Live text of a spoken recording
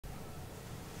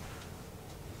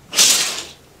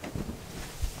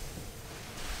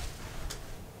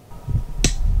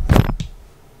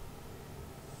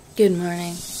Good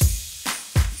morning.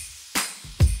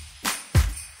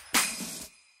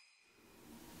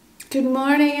 Good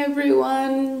morning,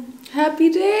 everyone. Happy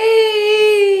day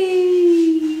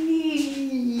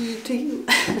to you.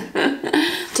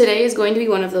 Today is going to be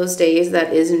one of those days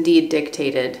that is indeed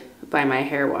dictated by my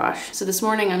hair wash. So this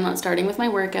morning I'm not starting with my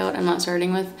workout. I'm not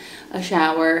starting with a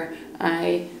shower.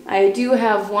 I do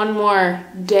have one more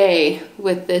day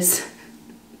with this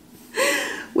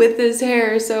with this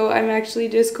hair, so I'm actually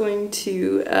just going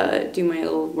to do my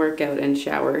little workout and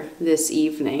shower this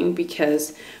evening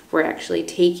because we're actually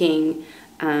taking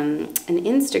an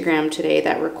Instagram today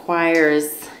that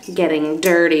requires getting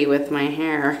dirty with my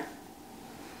hair.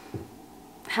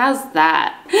 How's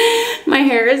that? My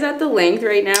hair is at the length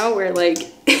right now where, like,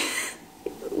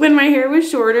 when my hair was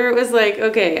shorter, it was like,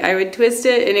 okay, I would twist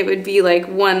it and it would be like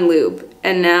one loop.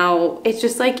 And now it's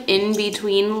just like in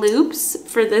between loops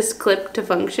for this clip to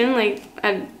function. Like,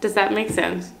 does that make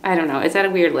sense? I don't know. It's at a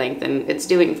weird length and it's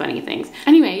doing funny things.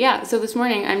 Anyway, yeah, so this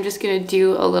morning I'm just gonna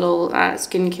do a little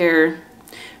skincare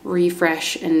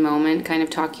refresh and moment, kind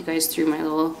of talk you guys through my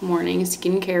little morning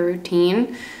skincare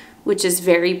routine, which is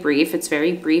very brief. It's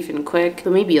very brief and quick,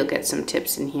 but maybe you'll get some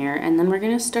tips in here. And then we're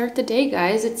gonna start the day,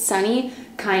 guys. It's sunny,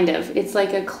 kind of. It's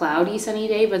like a cloudy sunny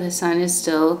day, but the sun is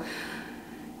still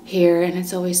here, and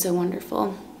it's always so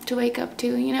wonderful to wake up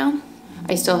to, you know?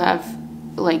 I still have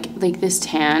like this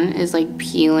tan is like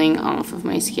peeling off of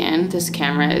my skin. This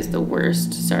camera is the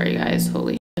worst. Sorry guys,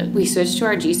 holy shit. We switched to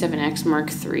our G7X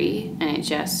Mark III, and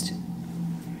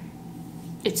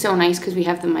it's so nice because we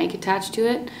have the mic attached to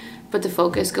it, but the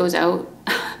focus goes out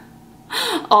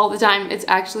all the time. It's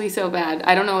actually so bad.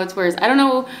 I don't know what's worse. I don't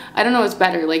know what's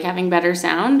better, like having better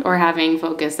sound or having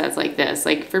focus that's like this.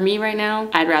 Like for me right now,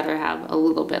 I'd rather have a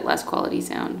little bit less quality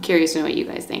sound. Curious to know what you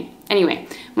guys think. Anyway,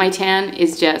 my tan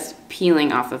is just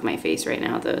peeling off of my face right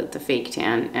now, the fake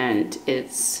tan, and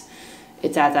it's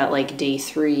at that like day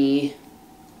 3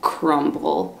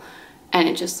 crumble, and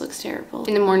it just looks terrible.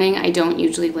 In the morning, I don't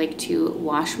usually like to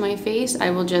wash my face.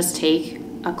 I will just take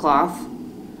a cloth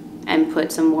and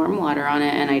put some warm water on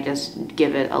it, and I just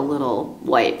give it a little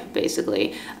wipe,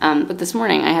 basically. But this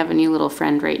morning I have a new little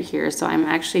friend right here, so I'm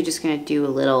actually just gonna do a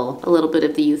little bit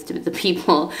of the youth to the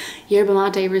people yerba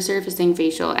mate resurfacing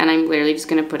facial, and I'm literally just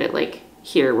gonna put it like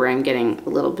here where I'm getting a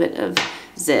little bit of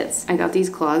zits. I got these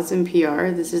cloths in PR.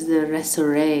 This is the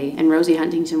Ressource, and Rosie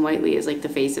Huntington Whiteley is like the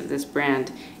face of this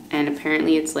brand, and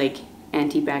apparently it's like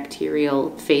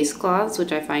antibacterial face cloths,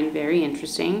 which I find very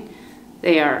interesting.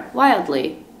 They are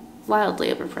wildly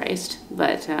overpriced,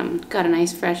 but got a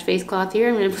nice fresh face cloth here.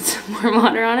 I'm gonna put some more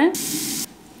water on it,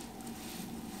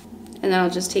 and then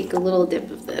I'll just take a little dip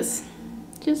of this,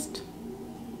 just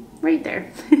right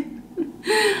there.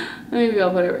 Maybe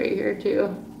I'll put it right here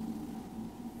too.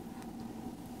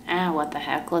 Ah, what the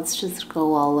heck, let's just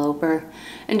go all over.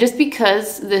 And just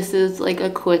because this is like a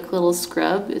quick little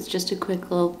scrub, it's just a quick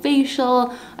little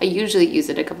facial, I usually use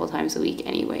it a couple times a week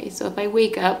anyway. So if I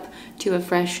wake up to a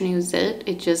fresh new zit,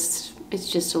 it's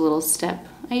just a little step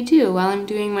I do while I'm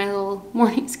doing my little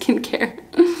morning skincare.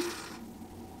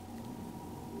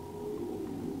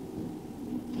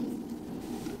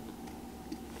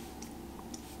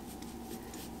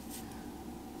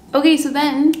 Okay, so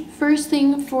then first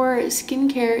thing for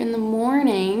skincare in the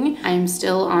morning, I'm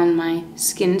still on my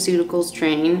SkinCeuticals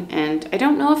train, and I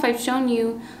don't know if I've shown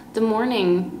you the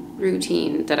morning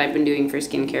routine that I've been doing for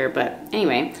skincare, but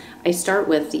anyway, I start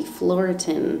with the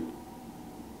Floritin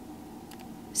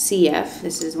CF.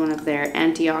 This is one of their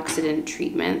antioxidant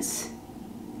treatments,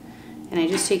 and I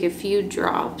just take a few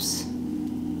drops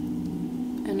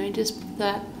and I just put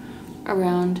that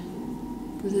around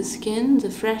the skin, the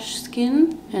fresh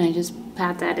skin, and I just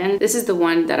pat that in. This is the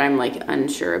one that I'm like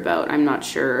unsure about. I'm not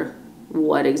sure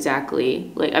what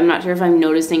exactly, like I'm not sure if I'm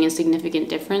noticing a significant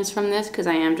difference from this, because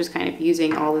I am just kind of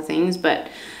using all the things, but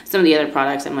some of the other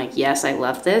products I'm like, yes, I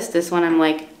love this. This one I'm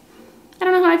like, I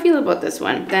don't know how I feel about this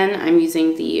one. Then I'm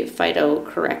using the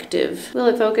phytocorrective, will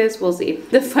it focus? We'll see.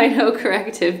 The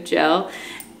phytocorrective gel,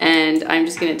 and I'm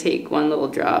just gonna take one little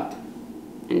drop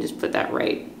and just put that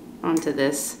right onto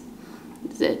this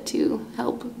zit to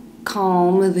help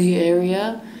calm the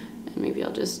area, and maybe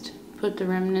I'll just put the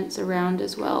remnants around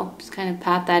as well. Just kind of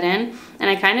pat that in, and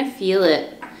I kind of feel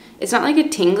it. It's not like a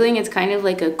tingling, it's kind of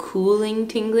like a cooling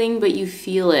tingling, but you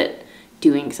feel it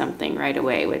doing something right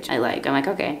away, which I like. I'm like,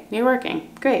 okay, you're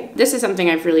working, great. This is something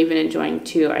I've really been enjoying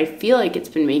too. I feel like it's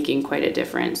been making quite a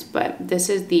difference, but this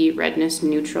is the redness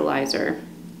neutralizer,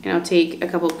 and I'll take a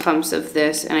couple pumps of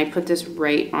this and I put this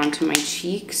right onto my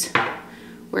cheeks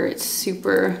where it's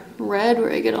super red, where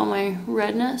I get all my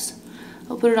redness.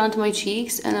 I'll put it onto my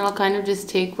cheeks, and then I'll kind of just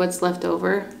take what's left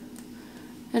over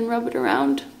and rub it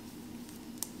around.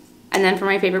 And then for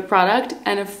my favorite product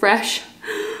and a fresh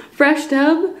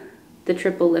tub, the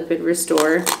Triple Lipid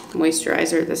Restore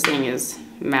Moisturizer. This thing is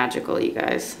magical, you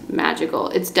guys. Magical.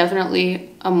 It's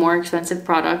definitely a more expensive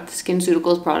product.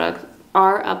 SkinCeuticals products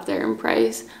are up there in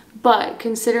price, but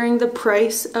considering the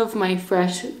price of my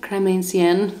fresh creme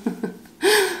ancienne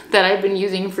that I've been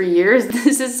using for years,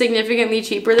 this is significantly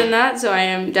cheaper than that, so I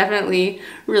am definitely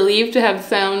relieved to have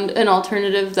found an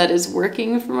alternative that is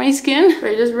working for my skin.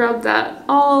 I just rubbed that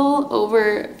all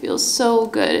over. It feels so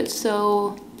good. It's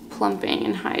so plumping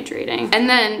and hydrating. And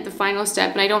then the final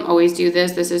step, and I don't always do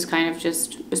this, this is kind of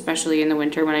just, especially in the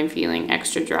winter when I'm feeling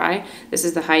extra dry, this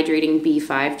is the Hydrating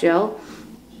B5 Gel.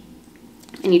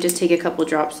 And you just take a couple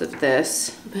drops of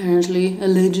this, apparently,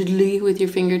 allegedly, with your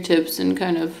fingertips and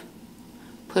kind of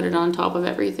put it on top of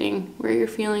everything where you're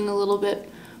feeling a little bit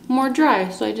more dry.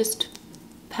 So I just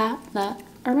pat that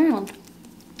around.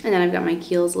 And then I've got my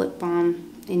Kiehl's lip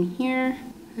balm in here.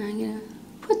 And I'm gonna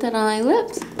put that on my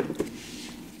lips.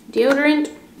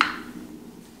 Deodorant.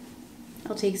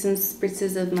 I'll take some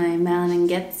spritzes of my Man &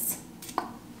 Getz.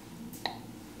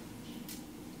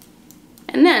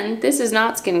 And then, this is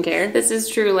not skincare, this is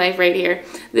true life right here.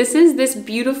 This is this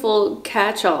beautiful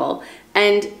catch-all,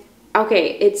 and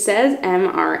okay, it says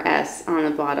MRS on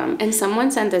the bottom, and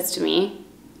someone sent this to me,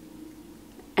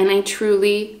 and I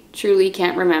truly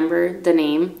can't remember the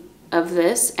name of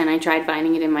this, and I tried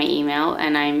finding it in my email,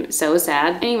 and I'm so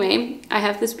sad. Anyway, I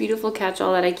have this beautiful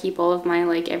catch-all that I keep all of my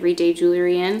like everyday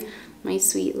jewelry in, my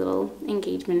sweet little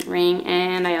engagement ring,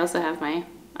 and I also have my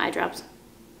eye drops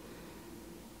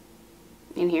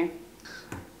in here.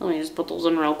 Let me just put those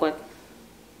in real quick.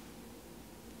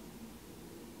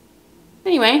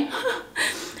 Anyway,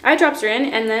 eye drops are in,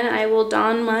 and then I will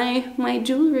don my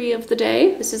jewelry of the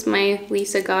day. This is my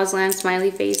Lisa Goslan smiley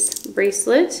face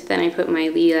bracelet. Then I put my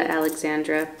Leah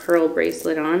Alexandra pearl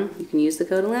bracelet on. You can use the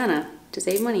code Alana to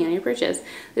save money on your purchase.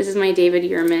 This is my David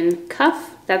Yurman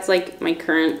cuff. That's like my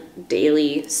current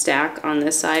daily stack on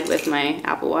this side with my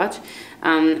Apple Watch.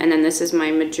 And then this is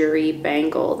my Majuri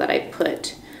bangle that I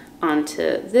put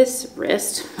onto this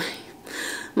wrist.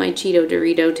 My Cheeto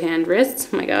Dorito tanned wrists,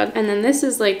 oh my god. And then this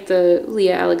is like the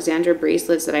Leah Alexandra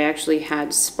bracelets that I actually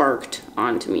had sparked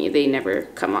onto me. They never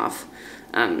come off,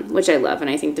 which I love, and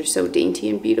I think they're so dainty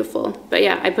and beautiful. But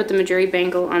yeah, I put the Majuri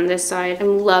bangle on this side.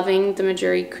 I'm loving the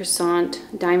Majuri croissant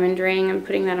diamond ring. I'm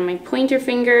putting that on my pointer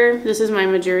finger. This is my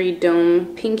Majuri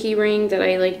dome pinky ring that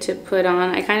I like to put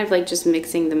on. I kind of like just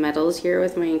mixing the metals here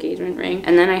with my engagement ring.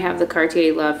 And then I have the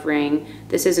Cartier Love ring.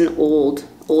 This is an old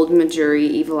Majuri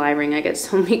evil eye ring. I get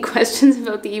so many questions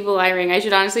about the evil eye ring. I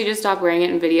should honestly just stop wearing it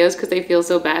in videos because they feel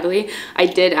so badly. I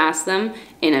did ask them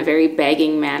in a very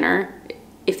begging manner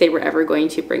if they were ever going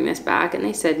to bring this back, and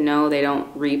they said no, they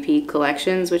don't repeat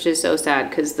collections, which is so sad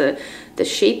because the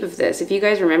shape of this, if you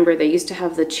guys remember, they used to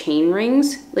have the chain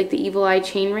rings, like the evil eye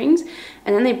chain rings,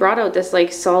 and then they brought out this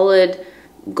like solid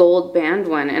gold band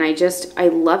one, and I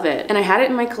love it. And I had it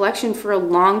in my collection for a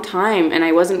long time, and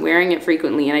I wasn't wearing it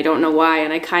frequently, and I don't know why,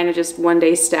 and I kind of just one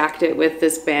day stacked it with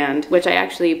this band, which I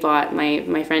actually bought.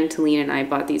 My friend Talene and I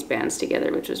bought these bands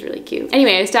together, which was really cute.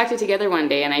 Anyway, I stacked it together one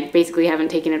day, and I basically haven't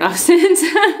taken it off since.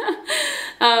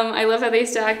 I love how they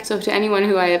stack. So to anyone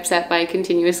who I upset by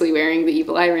continuously wearing the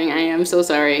evil eye ring, I am so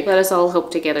sorry. Let us all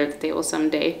hope together that they will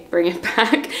someday bring it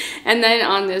back. And then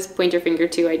on this pointer finger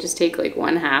too, I just take like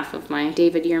 1/2 of my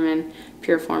David Yurman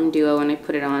Pure Form Duo and I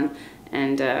put it on.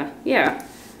 And yeah,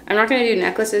 I'm not gonna do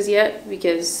necklaces yet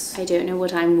because I don't know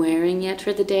what I'm wearing yet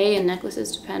for the day, and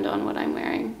necklaces depend on what I'm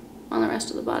wearing on the rest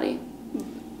of the body.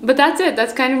 But that's it.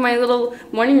 That's kind of my little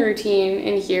morning routine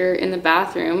in here in the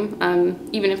bathroom.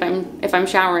 Even if I'm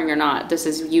showering or not, this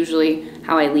is usually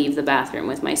how I leave the bathroom,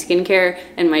 with my skincare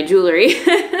and my jewelry.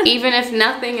 Even if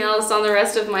nothing else on the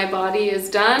rest of my body is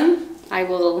done, I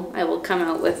will come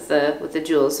out with the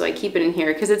jewels. So I keep it in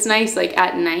here because it's nice, like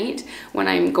at night when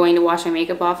I'm going to wash my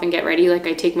makeup off and get ready, like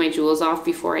I take my jewels off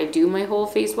before I do my whole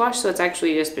face wash. So it's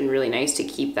actually just been really nice to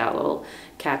keep that little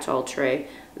catch-all tray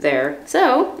there.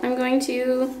 So I'm going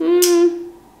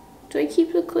to, do I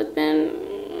keep the clip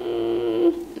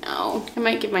in? No, I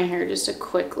might give my hair just a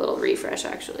quick little refresh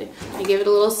actually. I give it a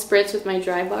little spritz with my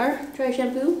dry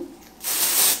shampoo.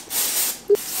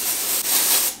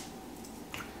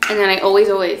 And then I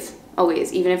always,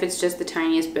 even if it's just the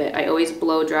tiniest bit, I always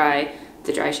blow dry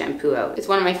the dry shampoo out. It's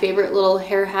one of my favorite little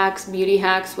hair hacks, beauty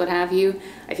hacks, what have you.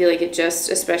 I feel like it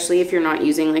just, especially if you're not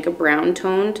using like a brown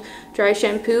toned dry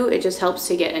shampoo, it just helps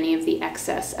to get any of the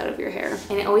excess out of your hair.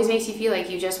 And it always makes you feel like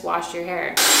you just washed your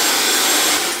hair.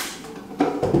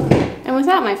 And with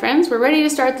that, my friends, we're ready to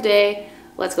start the day.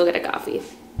 Let's go get a coffee.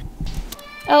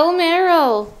 Oh,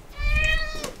 Meryl.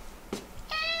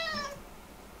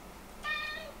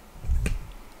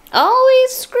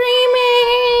 Always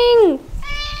screaming.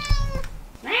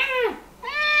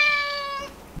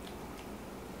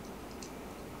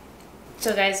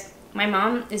 So guys, my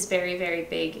mom is very, very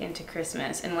big into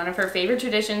Christmas, and one of her favorite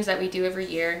traditions that we do every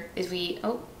year is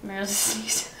Meryl's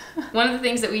sneezed. One of the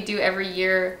things that we do every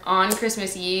year on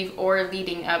Christmas Eve or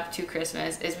leading up to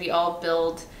Christmas is we all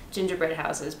build gingerbread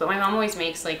houses, but my mom always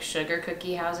makes like sugar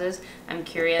cookie houses. I'm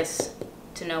curious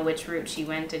to know which route she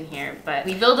went in here, but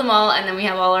we build them all, and then we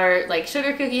have all our like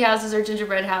sugar cookie houses or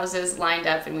gingerbread houses lined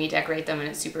up, and we decorate them, and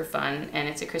it's super fun, and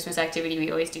it's a Christmas activity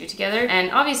we always do together.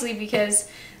 And obviously because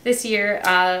this year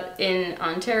in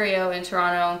Ontario, in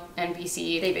Toronto, and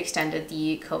BC, they've extended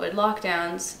the COVID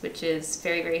lockdowns, which is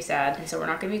very, very sad. And so we're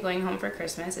not gonna be going home for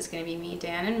Christmas. It's gonna be me,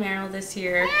 Dan, and Meryl this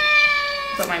year.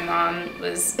 But my mom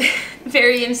was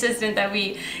very insistent that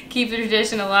we keep the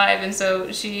tradition alive, and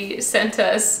so she sent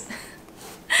us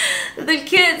the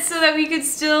kits so that we could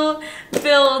still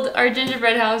build our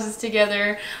gingerbread houses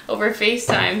together over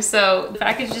FaceTime. So the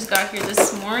package just got here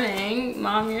this morning.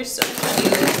 Mom, you're so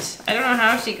cute. I don't know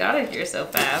how she got it here so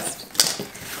fast.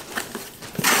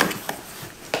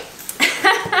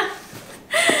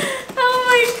 Oh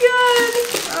my god.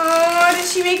 Oh, did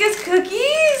she make us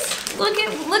cookies? Look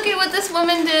at what this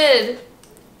woman did.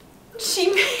 She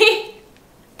made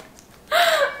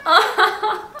I'm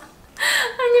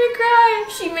gonna cry.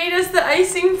 She made us the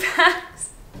icing packs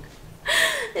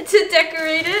to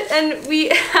decorate it, and we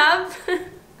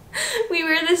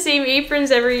wear the same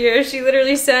aprons every year. She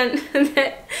literally sent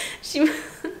that she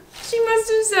must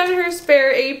have sent her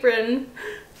spare apron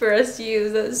for us to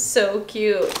use. That's so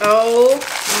cute. Oh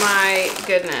my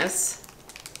goodness.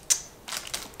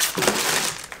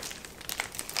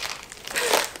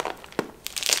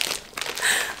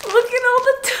 Look at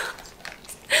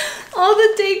all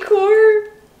the decor.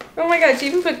 Oh my god, she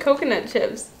even put coconut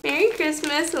chips. Merry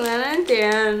Christmas, Lana and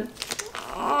Dan.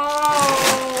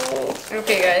 Oh.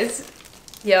 Okay, guys.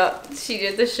 Yeah, she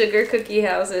did the sugar cookie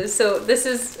houses. So this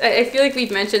is, I feel like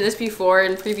we've mentioned this before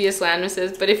in previous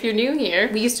Landmasses, but if you're new here,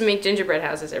 we used to make gingerbread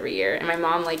houses every year, and my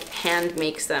mom like hand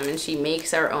makes them, and she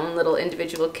makes our own little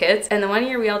individual kits. And the one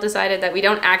year we all decided that we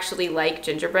don't actually like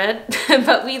gingerbread,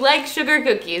 but we like sugar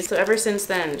cookies. So ever since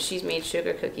then, she's made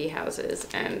sugar cookie houses,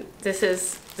 and this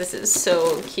is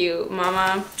so cute,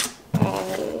 Mama.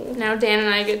 Oh, now Dan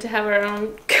and I get to have our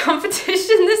own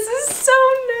competition. This is so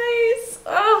nice.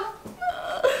 Oh.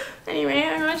 Anyway,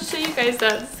 I want to show you guys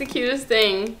that. It's the cutest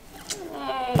thing.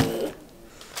 Oh.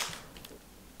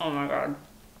 Oh my god.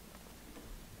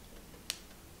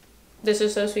 This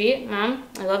is so sweet. Mom,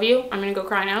 I love you. I'm gonna go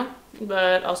cry now,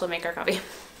 but also make our coffee.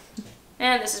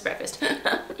 And this is breakfast.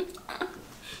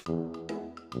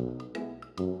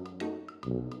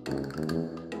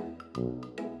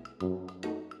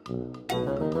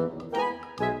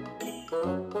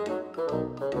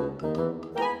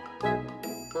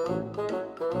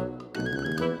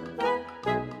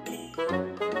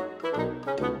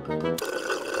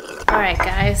 Alright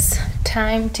guys,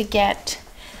 time to get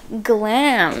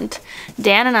glammed.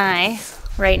 Dan and I,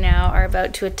 right now, are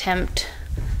about to attempt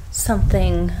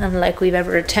something unlike we've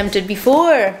ever attempted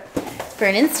before for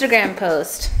an Instagram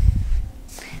post.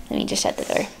 Let me just shut the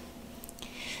door.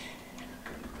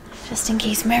 Just in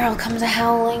case Meryl comes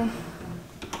a-howling.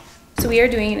 So we are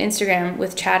doing an Instagram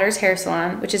with Chatter's Hair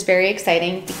Salon, which is very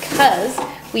exciting because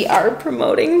we are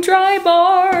promoting Dry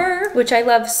Bar, which I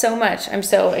love so much. I'm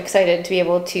so excited to be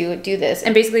able to do this.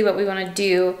 And basically what we want to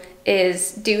do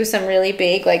is do some really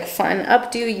big, like fun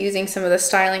updo using some of the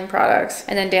styling products.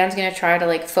 And then Dan's gonna try to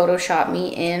like Photoshop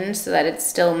me in so that it's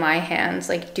still my hands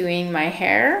like doing my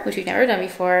hair, which we've never done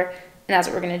before. And that's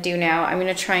what we're gonna do now. I'm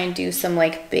gonna try and do some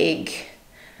like big,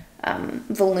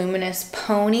 voluminous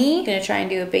pony. I'm gonna try and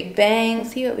do a big bang.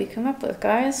 Let's see what we come up with,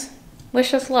 guys.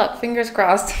 Wish us luck, fingers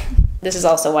crossed. This is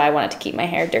also why I wanted to keep my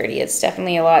hair dirty. It's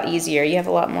definitely a lot easier. You have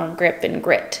a lot more grip and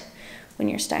grit when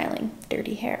you're styling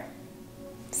dirty hair.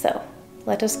 So,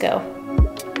 let us go.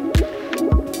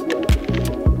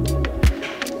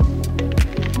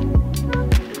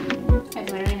 I've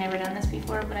literally never done this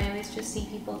before, but I always just see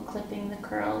people clipping the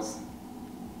curls.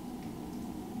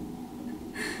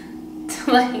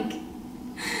 To like,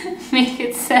 make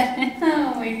it set.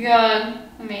 Oh my god,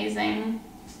 amazing.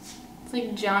 It's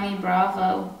like Johnny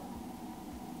Bravo.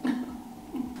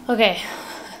 Okay,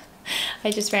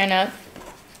 I just ran up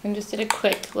and just did a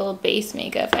quick little base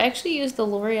makeup. I actually used the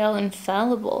L'Oreal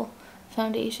Infallible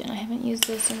foundation. I haven't used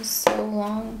this in so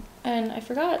long, and I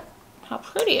forgot how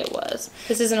pretty it was.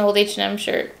 This is an old H&M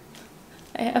shirt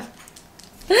I have.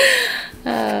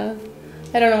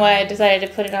 I don't know why I decided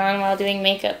to put it on while doing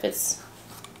makeup. It's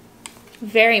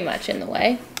very much in the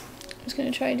way. I'm just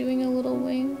gonna try doing a little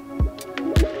wing.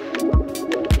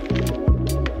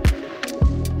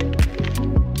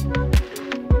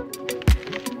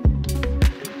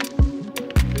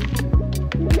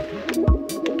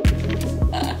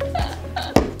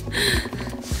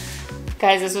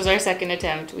 Guys, this was our second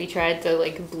attempt. We tried the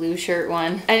like blue shirt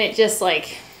one and it just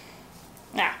like,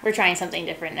 we're trying something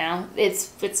different now. It's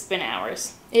been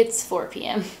hours. It's 4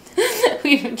 p.m.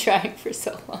 We've been trying for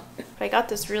so long. I got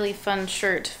this really fun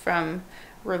shirt from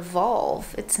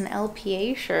Revolve. It's an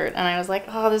LPA shirt and I was like,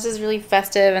 oh, this is really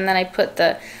festive. And then I put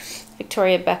the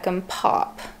Victoria Beckham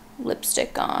Pop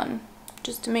lipstick on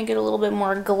just to make it a little bit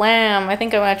more glam. I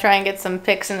think I want to try and get some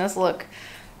pics in this look,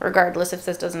 regardless if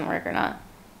this doesn't work or not.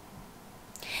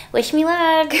 Wish me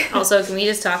luck. Also, can we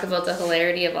just talk about the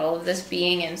hilarity of all of this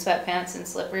being in sweatpants and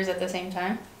slippers at the same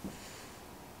time?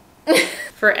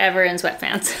 Forever in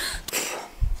sweatpants.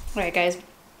 Alright guys,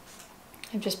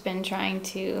 I've just been trying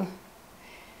to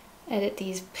edit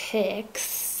these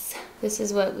pics. This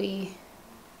is what we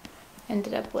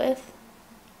ended up with.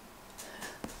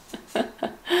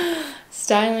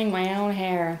 Styling my own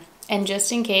hair. And just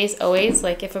in case, always,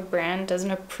 like if a brand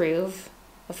doesn't approve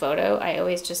a photo, I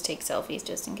always just take selfies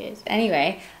just in case.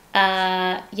 Anyway,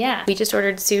 yeah, we just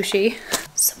ordered sushi.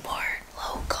 Support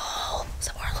local,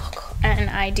 support local. And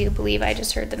I do believe I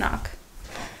just heard the knock.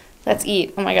 Let's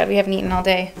eat. Oh my god, we haven't eaten all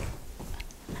day.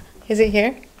 Is it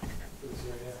here?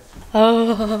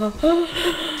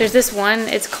 Oh, there's this one,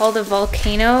 it's called a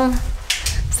volcano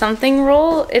something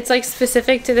roll. It's like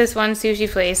specific to this one sushi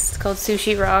place. It's called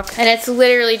Sushi Rock. And it's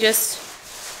literally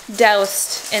just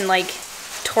doused in like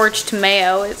torched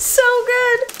mayo. It's so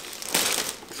good.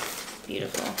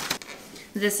 Beautiful.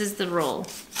 This is the roll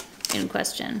in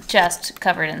question. Just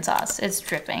covered in sauce. It's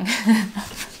dripping.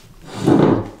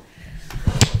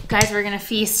 Guys, we're gonna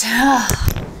feast.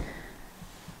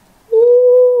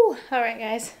 Woo! Alright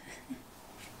guys.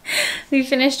 We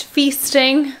finished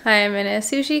feasting. I am in a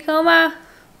sushi coma.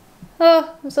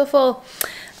 Oh, I'm so full.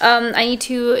 I need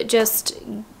to just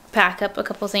pack up a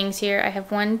couple things here. I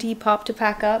have one Depop to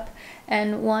pack up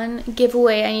and one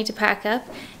giveaway I need to pack up,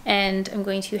 and I'm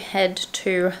going to head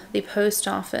to the post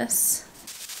office.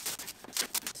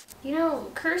 You know,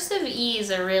 cursive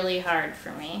E's are really hard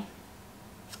for me.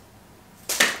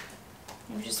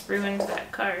 I've just ruined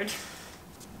that card.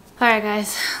 Alright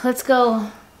guys, let's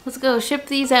go. Let's go ship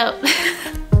these out.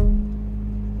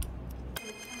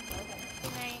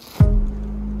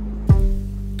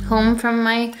 Home from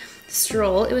my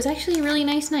stroll. It was actually a really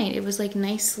nice night. It was like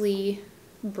nicely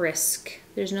brisk.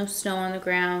 There's no snow on the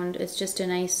ground. It's just a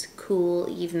nice cool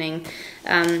evening.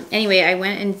 Anyway, I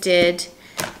went and did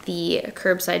the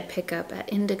curbside pickup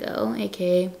at Indigo,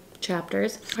 aka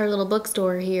Chapters, our little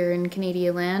bookstore here in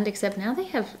Canadian land, except now they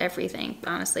have everything,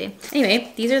 honestly.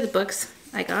 Anyway, these are the books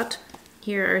I got.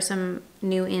 Here are some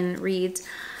new in reads.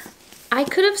 I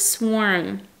could have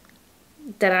sworn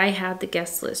that I had the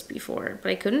guest list before, but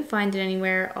I couldn't find it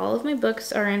anywhere. All of my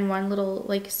books are in one little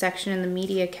like section in the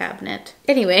media cabinet.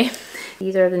 Anyway,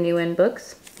 these are the new in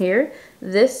books here.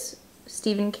 This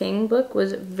Stephen King book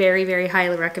was very, very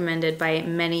highly recommended by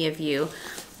many of you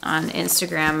on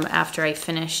Instagram after I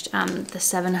finished The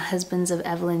 7 Husbands of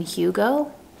Evelyn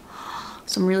Hugo.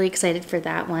 So I'm really excited for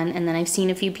that one. And then I've seen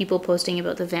a few people posting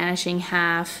about The Vanishing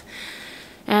Half.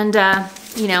 And,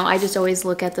 you know, I just always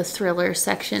look at the thriller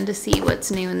section to see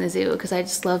what's new in the zoo, because I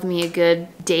just love me a good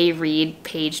day read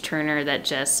page turner that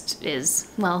just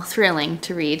is, well, thrilling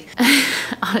to read.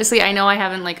 Honestly, I know I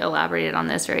haven't like elaborated on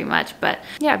this very much, but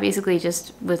yeah, basically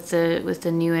just with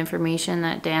the new information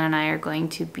that Dan and I are going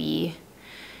to be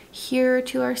here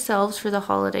to ourselves for the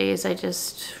holidays, I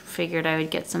just figured I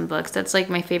would get some books. That's like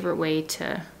my favorite way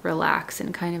to relax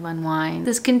and kind of unwind.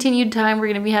 This continued time we're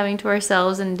gonna be having to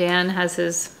ourselves, and Dan has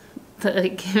his,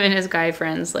 like, him and his guy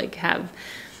friends like have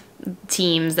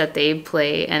teams that they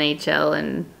play NHL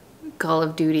and Call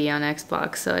of Duty on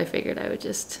Xbox, so I figured I would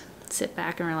just sit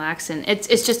back and relax, and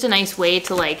it's just a nice way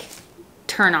to like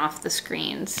turn off the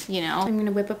screens, you know? I'm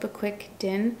gonna whip up a quick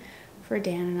din for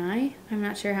Dan and I. I'm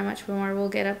not sure how much more we'll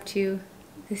get up to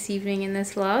this evening in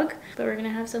this vlog, but we're gonna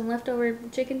have some leftover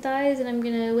chicken thighs, and I'm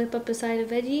gonna whip up a side of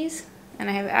veggies. And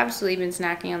I have absolutely been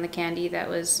snacking on the candy that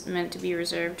was meant to be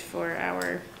reserved for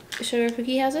our sugar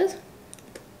cookie houses.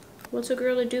 What's a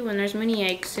girl to do when there's mini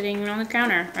eggs sitting on the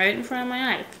counter right in front of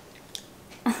my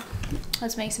eyes?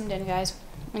 Let's make some dinner, guys,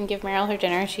 and give Meryl her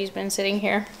dinner. She's been sitting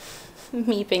here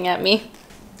meeping at me.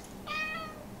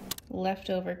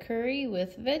 Leftover curry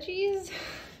with veggies.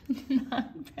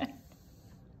 Not bad.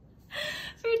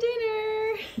 for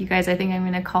dinner. You guys, I think I'm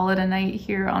gonna call it a night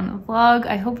here on the vlog.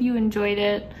 I hope you enjoyed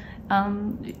it.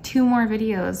 2 more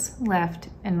videos left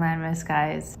in Landmas,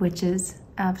 guys, which is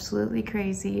absolutely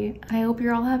crazy. I hope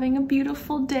you're all having a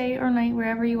beautiful day or night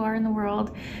wherever you are in the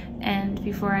world. And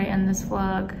before I end this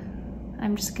vlog,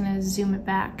 I'm just gonna zoom it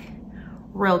back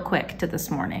real quick to this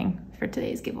morning for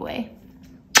today's giveaway.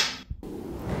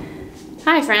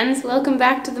 Hi friends, welcome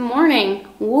back to the morning.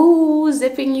 Woo,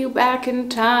 zipping you back in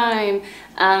time.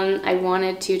 I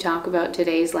wanted to talk about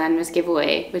today's Landmas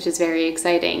giveaway, which is very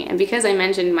exciting. And because I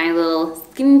mentioned my little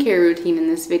skincare routine in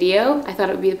this video, I thought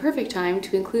it would be the perfect time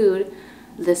to include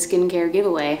the skincare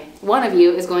giveaway. One of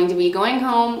you is going to be going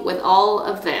home with all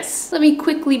of this. Let me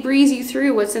quickly breeze you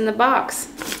through what's in the box.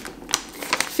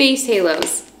 Face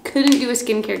halos. Couldn't do a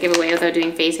skincare giveaway without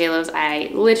doing face halos. I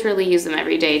literally use them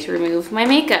every day to remove my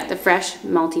makeup. The Fresh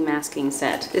Multi-Masking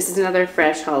Set. This is another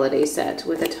Fresh holiday set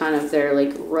with a ton of their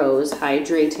like rose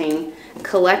hydrating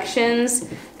collections,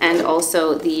 and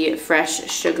also the Fresh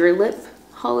Sugar Lip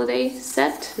holiday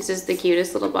set. This is the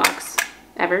cutest little box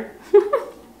ever.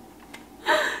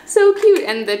 So cute,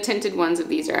 and the tinted ones of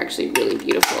these are actually really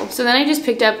beautiful. So then I just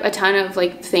picked up a ton of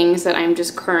like things that I'm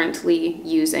just currently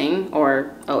using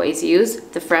or always use.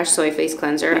 The Fresh Soy Face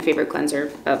Cleanser, my favorite cleanser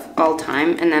of all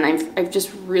time. And then I've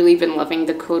just really been loving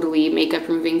the Caudalie Makeup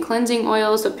Removing Cleansing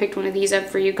Oil, so picked one of these up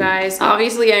for you guys.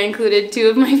 Obviously I included 2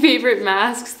 of my favorite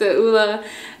masks, the Ulla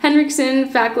Henriksen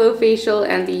Fat Glow Facial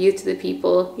and the Youth to the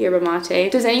People Yerba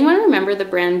Mate. Does anyone remember the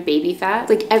brand Baby Fat?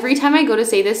 Like every time I go to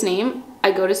say this name,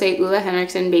 I go to say Ulla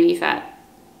Henriksen Baby Fat.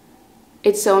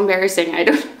 It's so embarrassing. I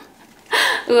don't...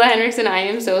 Ulla Henriksen, I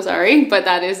am so sorry, but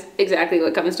that is exactly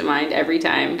what comes to mind every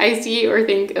time I see or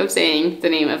think of saying the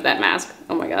name of that mask.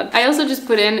 Oh my god. I also just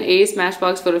put in a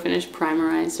Smashbox Photo Finish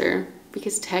Primerizer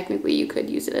because technically you could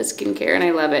use it as skincare, and I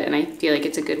love it, and I feel like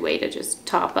it's a good way to just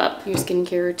top up your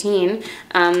skincare routine.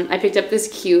 I picked up this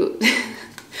cute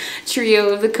trio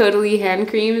of the Caudalie hand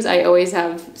creams. I always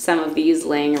have some of these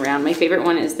laying around. My favorite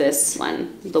one is this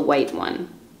one, the white one.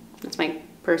 That's my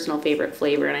personal favorite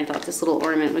flavor, and I thought this little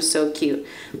ornament was so cute.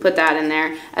 Put that in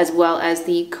there, as well as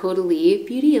the Caudalie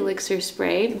Beauty Elixir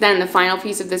Spray. Then the final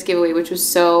piece of this giveaway, which was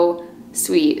so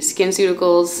sweet,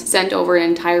 SkinCeuticals sent over an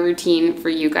entire routine for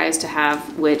you guys to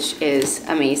have, which is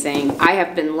amazing. I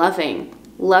have been loving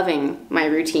my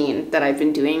routine that I've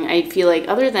been doing. I feel like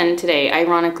other than today,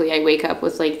 ironically, I wake up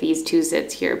with like these 2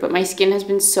 zits here, but my skin has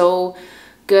been so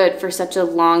good for such a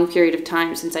long period of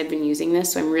time since I've been using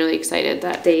this, so I'm really excited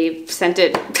that they sent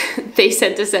it they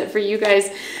sent a set for you guys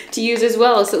to use as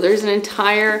well. So there's an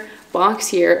entire box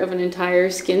here of an entire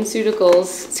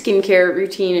SkinCeuticals skincare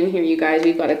routine in here, you guys.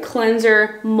 We've got a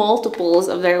cleanser, multiples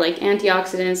of their like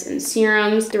antioxidants and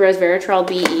serums, the resveratrol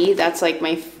BE, that's like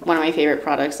one of my favorite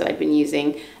products that I've been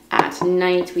using at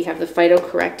night. We have the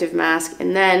phytocorrective mask,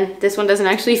 and then this one doesn't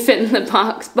actually fit in the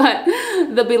box, but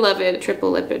the beloved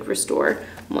Triple Lipid Restore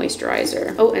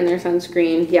Moisturizer. Oh, and their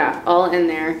sunscreen. Yeah, all in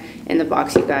there in the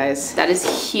box, you guys. That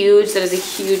is huge. That is a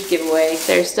huge giveaway.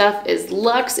 Their stuff is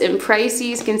luxe and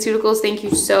pricey. SkinCeuticals, thank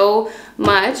you so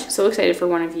much. So excited for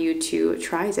one of you to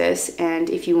try this, and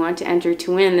if you want to enter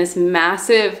to win this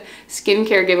massive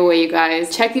skincare giveaway, you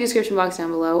guys, check the description box down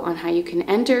below on how you can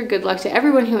enter. Good luck to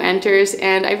everyone who enters,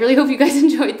 and I really hope you guys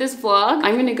enjoyed this vlog.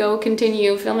 I'm gonna go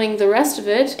continue filming the rest of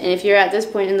it, and if you're at this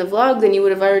point in the vlog, then you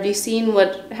would have already seen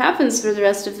what happens for the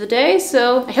rest of the day.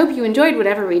 So I hope you enjoyed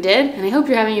whatever we did, and I hope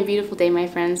you're having a beautiful day, my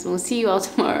friends, and we'll see you all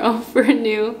tomorrow for a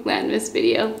new Landmas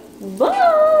video.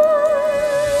 Bye!